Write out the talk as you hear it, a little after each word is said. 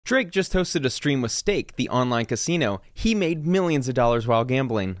Drake just hosted a stream with Stake, the online casino. He made millions of dollars while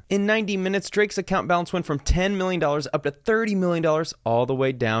gambling. In 90 minutes, Drake's account balance went from $10 million up to $30 million, all the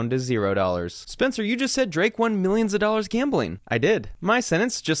way down to $0. Spencer, you just said Drake won millions of dollars gambling. I did. My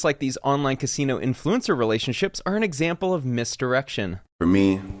sentence, just like these online casino influencer relationships, are an example of misdirection. For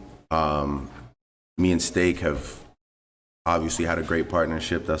me, me and Stake have obviously had a great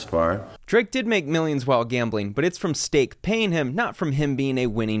partnership thus far. Drake did make millions while gambling, but it's from Stake paying him, not from him being a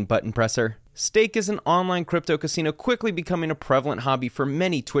winning button presser. Stake is an online crypto casino quickly becoming a prevalent hobby for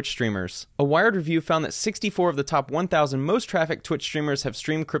many Twitch streamers. A Wired review found that 64 of the top 1,000 most trafficked Twitch streamers have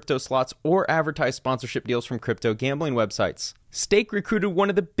streamed crypto slots or advertised sponsorship deals from crypto gambling websites. Stake recruited one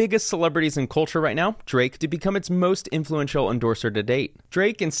of the biggest celebrities in culture right now, Drake, to become its most influential endorser to date.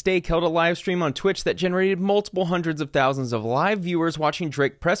 Drake and Stake held a live stream on Twitch that generated multiple hundreds of thousands of live viewers watching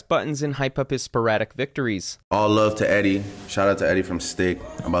Drake press buttons and hype up his sporadic victories. All love to Eddie. Shout out to Eddie from Stake.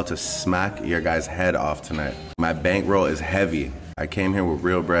 I'm about to smack your guy's head off tonight. My bankroll is heavy. I came here with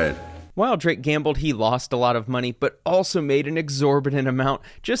real bread. While Drake gambled, he lost a lot of money, but also made an exorbitant amount.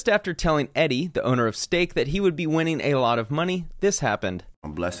 Just after telling Eddie, the owner of Stake, that he would be winning a lot of money, this happened.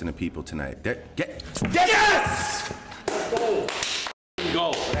 I'm blessing the people tonight. Yes!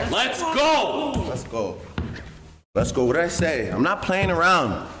 Go. Let's go! Let's go. Let's go. What did I say? I'm not playing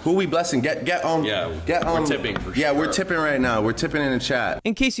around. Who we blessing? Get we're tipping for sure. Yeah, we're tipping right now. We're tipping in the chat.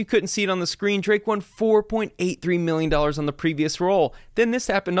 In case you couldn't see it on the screen, Drake won $4.83 million on the previous roll. Then this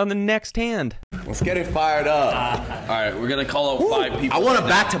happened on the next hand. Let's get it fired up. All right, we're gonna call out 5 people. I want a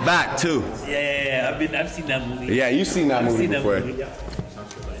back-to-back too. Yeah. I've seen that movie. Yeah, you've seen that movie before. Yeah.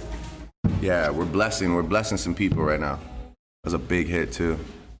 Yeah, we're blessing some people right now. That was a big hit too.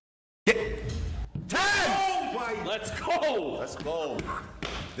 Let's go! Let's go.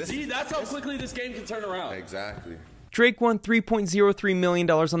 See, that's how quickly this game can turn around. Exactly. Drake won $3.03 million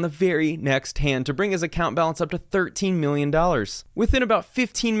on the very next hand to bring his account balance up to $13 million. Within about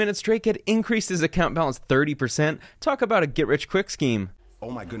 15 minutes, Drake had increased his account balance 30%. Talk about a get-rich-quick scheme. Oh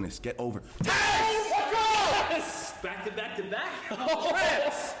my goodness, get over. Yes! Back to back.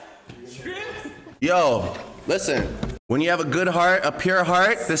 Yo, listen. When you have a good heart, a pure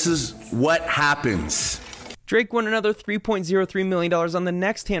heart, this is what happens. Drake won another $3.03 million on the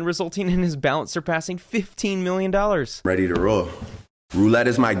next hand, resulting in his balance surpassing $15 million. Ready to roll. Roulette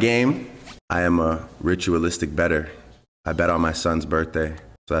is my game. I am a ritualistic bettor. I bet on my son's birthday.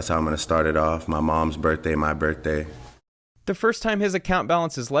 So that's how I'm going to start it off. My mom's birthday, my birthday. The first time his account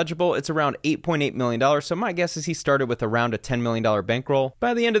balance is legible, it's around $8.8 million, so my guess is he started with around a $10 million bankroll.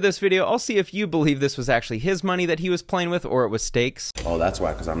 By the end of this video, I'll see if you believe this was actually his money that he was playing with or it was Stake's. Oh, that's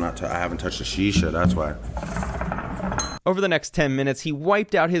why, because I haven't touched the shisha, that's why. Over the next 10 minutes, he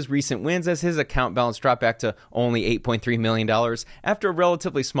wiped out his recent wins as his account balance dropped back to only $8.3 million. After a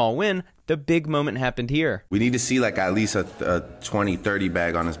relatively small win, the big moment happened here. We need to see like at least a 20, 30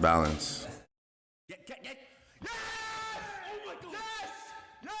 bag on his balance.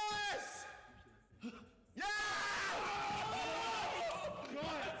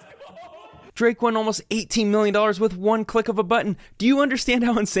 Drake won almost $18 million with one click of a button. Do you understand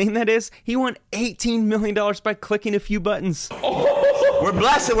how insane that is? He won $18 million by clicking a few buttons. We're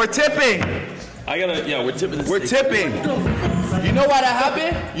blessed, we're tipping. We're tipping. We're tipping. You know why that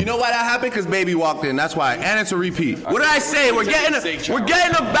happened? You know why that happened? Because baby walked in, that's why. And it's a repeat. What did I say? We're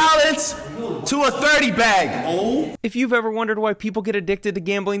getting a balance to a 30 bag. If you've ever wondered why people get addicted to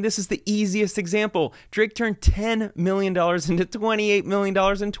gambling, this is the easiest example. Drake turned $10 million into $28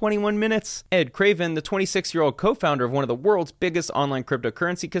 million in 21 minutes. Ed Craven, the 26-year-old co-founder of one of the world's biggest online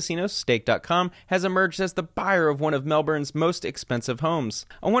cryptocurrency casinos, Stake.com, has emerged as the buyer of one of Melbourne's most expensive homes.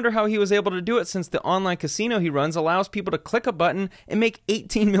 I wonder how he was able to do it since the online casino he runs allows people to click a button and make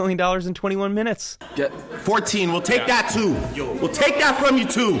 $18 million in 21 minutes. 14, we'll take that too. We'll take that from you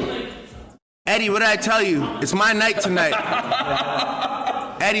too. Eddie, what did I tell you? It's my night tonight.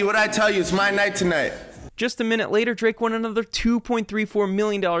 Eddie, what did I tell you? It's my night tonight. Just a minute later, Drake won another $2.34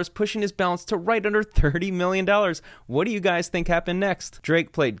 million, pushing his balance to right under $30 million. What do you guys think happened next?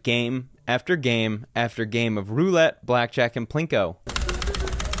 Drake played game after game after game of roulette, blackjack, and plinko.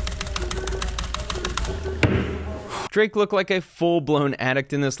 Drake looked like a full-blown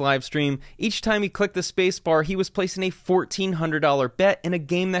addict in this live stream. Each time he clicked the space bar, he was placing a $1,400 bet in a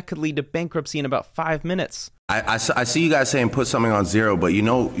game that could lead to bankruptcy in about 5 minutes. I see you guys saying put something on zero, but you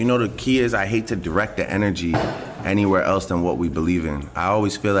know the key is I hate to direct the energy anywhere else than what we believe in. I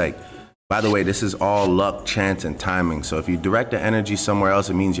always feel like, by the way, this is all luck, chance, and timing. So if you direct the energy somewhere else,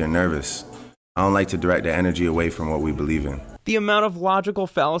 it means you're nervous. I don't like to direct the energy away from what we believe in. The amount of logical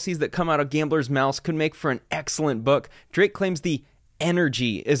fallacies that come out of gamblers' mouths could make for an excellent book. Drake claims the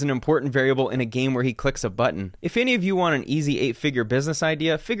energy is an important variable in a game where he clicks a button. If any of you want an easy 8-figure business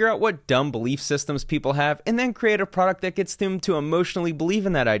idea, figure out what dumb belief systems people have and then create a product that gets them to emotionally believe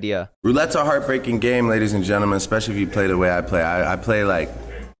in that idea. Roulette's a heartbreaking game, ladies and gentlemen, especially if you play the way I play. I play like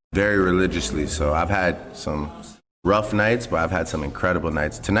very religiously, so I've had some rough nights, but I've had some incredible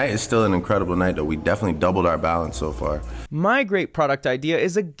nights. Tonight is still an incredible night, though. We definitely doubled our balance so far. My great product idea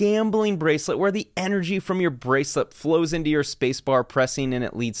is a gambling bracelet where the energy from your bracelet flows into your spacebar pressing and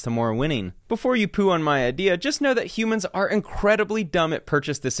it leads to more winning. Before you poo on my idea, just know that humans are incredibly dumb at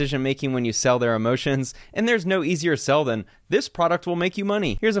purchase decision making when you sell their emotions, and there's no easier sell than this product will make you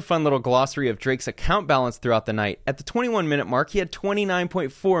money. Here's a fun little glossary of Drake's account balance throughout the night. At the 21-minute mark, he had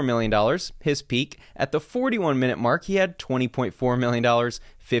 $29.4 million, his peak. At the 41-minute mark, he had $20.4 million.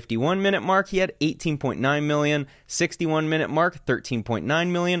 51-minute mark, he had $18.9 million. 61-minute mark, $13.9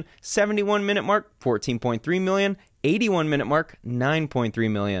 million. 71-minute mark, $14.3 million. 81-minute mark,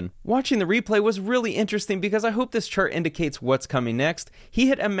 $9.3 million. Watching the replay was really interesting because I hope this chart indicates what's coming next. He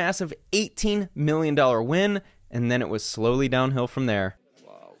hit a massive $18 million win, and then it was slowly downhill from there.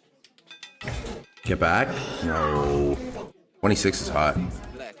 Get back? No. 26 is hot.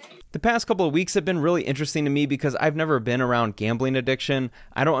 The past couple of weeks have been really interesting to me because I've never been around gambling addiction.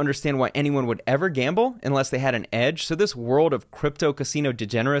 I don't understand why anyone would ever gamble unless they had an edge, so this world of crypto casino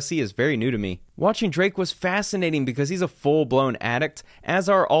degeneracy is very new to me. Watching Drake was fascinating because he's a full-blown addict, as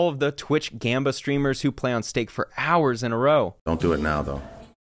are all of the Twitch Gamba streamers who play on stake for hours in a row. Don't do it now, though.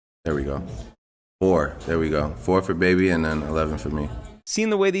 There we go. 4. There we go. 4 for baby and then 11 for me.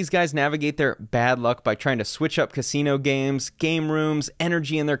 Seeing the way these guys navigate their bad luck by trying to switch up casino games, game rooms,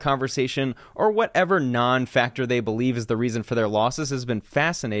 energy in their conversation, or whatever non-factor they believe is the reason for their losses has been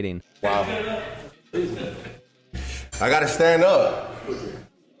fascinating. Wow. I gotta stand up.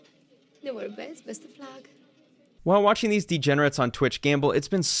 Det var det bästa flagg. While watching these degenerates on Twitch gamble, it's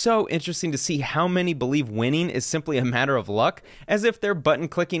been so interesting to see how many believe winning is simply a matter of luck, as if their button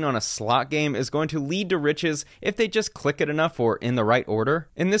clicking on a slot game is going to lead to riches if they just click it enough or in the right order.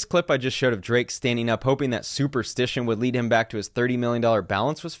 In this clip I just showed of Drake standing up hoping that superstition would lead him back to his $30 million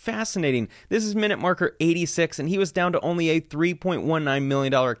balance was fascinating. This is minute marker 86 and he was down to only a $3.19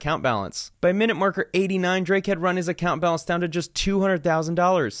 million account balance. By minute marker 89, Drake had run his account balance down to just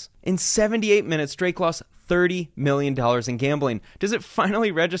 $200,000. In 78 minutes, Drake lost $30 million in gambling. Does it finally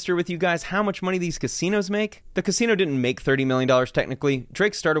register with you guys how much money these casinos make? The casino didn't make $30 million technically.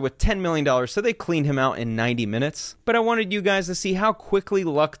 Drake started with $10 million, so they cleaned him out in 90 minutes. But I wanted you guys to see how quickly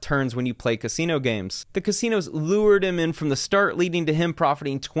luck turns when you play casino games. The casinos lured him in from the start, leading to him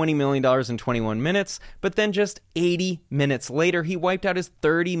profiting $20 million in 21 minutes, but then just 80 minutes later, he wiped out his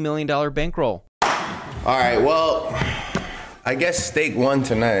 $30 million bankroll. All right, well, I guess Steak won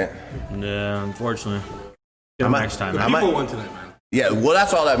tonight. Yeah, unfortunately. Get him next time. People won tonight, man. Yeah, well,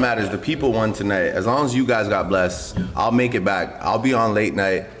 that's all that matters. The people won tonight. As long as you guys got blessed, I'll make it back. I'll be on late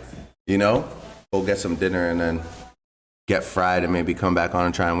night, you know, go get some dinner and then get fried and maybe come back on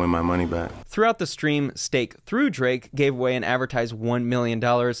and try and win my money back. Throughout the stream, Stake, through Drake, gave away and advertised $1 million.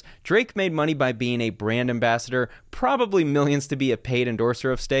 Drake made money by being a brand ambassador, probably millions to be a paid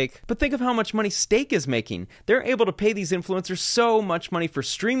endorser of Stake. But think of how much money Stake is making. They're able to pay these influencers so much money for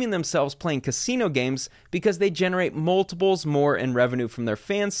streaming themselves playing casino games because they generate multiples more in revenue from their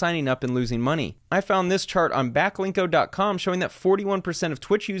fans signing up and losing money. I found this chart on backlinko.com showing that 41% of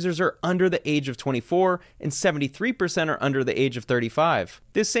Twitch users are under the age of 24 and 73% are under the age of 35.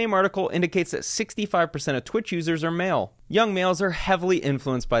 This same article indicates that 65% of Twitch users are male. Young males are heavily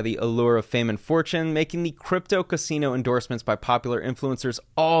influenced by the allure of fame and fortune, making the crypto casino endorsements by popular influencers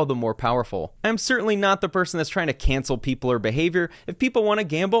all the more powerful. I'm certainly not the person that's trying to cancel people or behavior. If people want to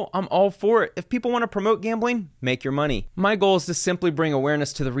gamble, I'm all for it. If people want to promote gambling, make your money. My goal is to simply bring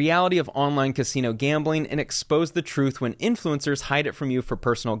awareness to the reality of online casino gambling and expose the truth when influencers hide it from you for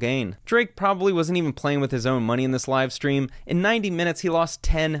personal gain. Drake probably wasn't even playing with his own money in this live stream. In 90 minutes, he lost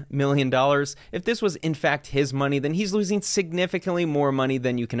 $10 million. If this was in fact his money, then he's losing significantly more money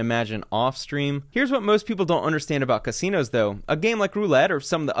than you can imagine off stream. Here's what most people don't understand about casinos though. A game like roulette or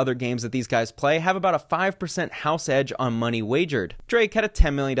some of the other games that these guys play have about a 5% house edge on money wagered. Drake had a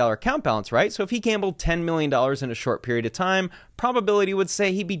 $10 million account balance, right? So if he gambled $10 million in a short period of time, probability would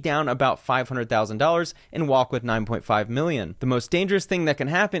say he'd be down about $500,000 and walk with $9.5 million. The most dangerous thing that can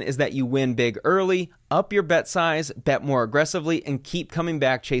happen is that you win big early, up your bet size, bet more aggressively, and keep coming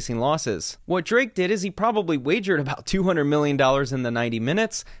back chasing losses. What Drake did is he probably wagered about $200 million in the 90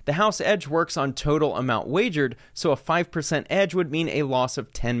 minutes. The house edge works on total amount wagered, so a 5% edge would mean a loss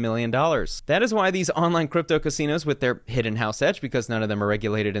of $10 million. That is why these online crypto casinos with their hidden house edge, because none of them are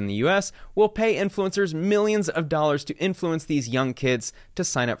regulated in the US, will pay influencers millions of dollars to influence these young kids to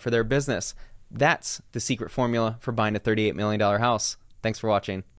sign up for their business. That's the secret formula for buying a $38 million house. Thanks for watching.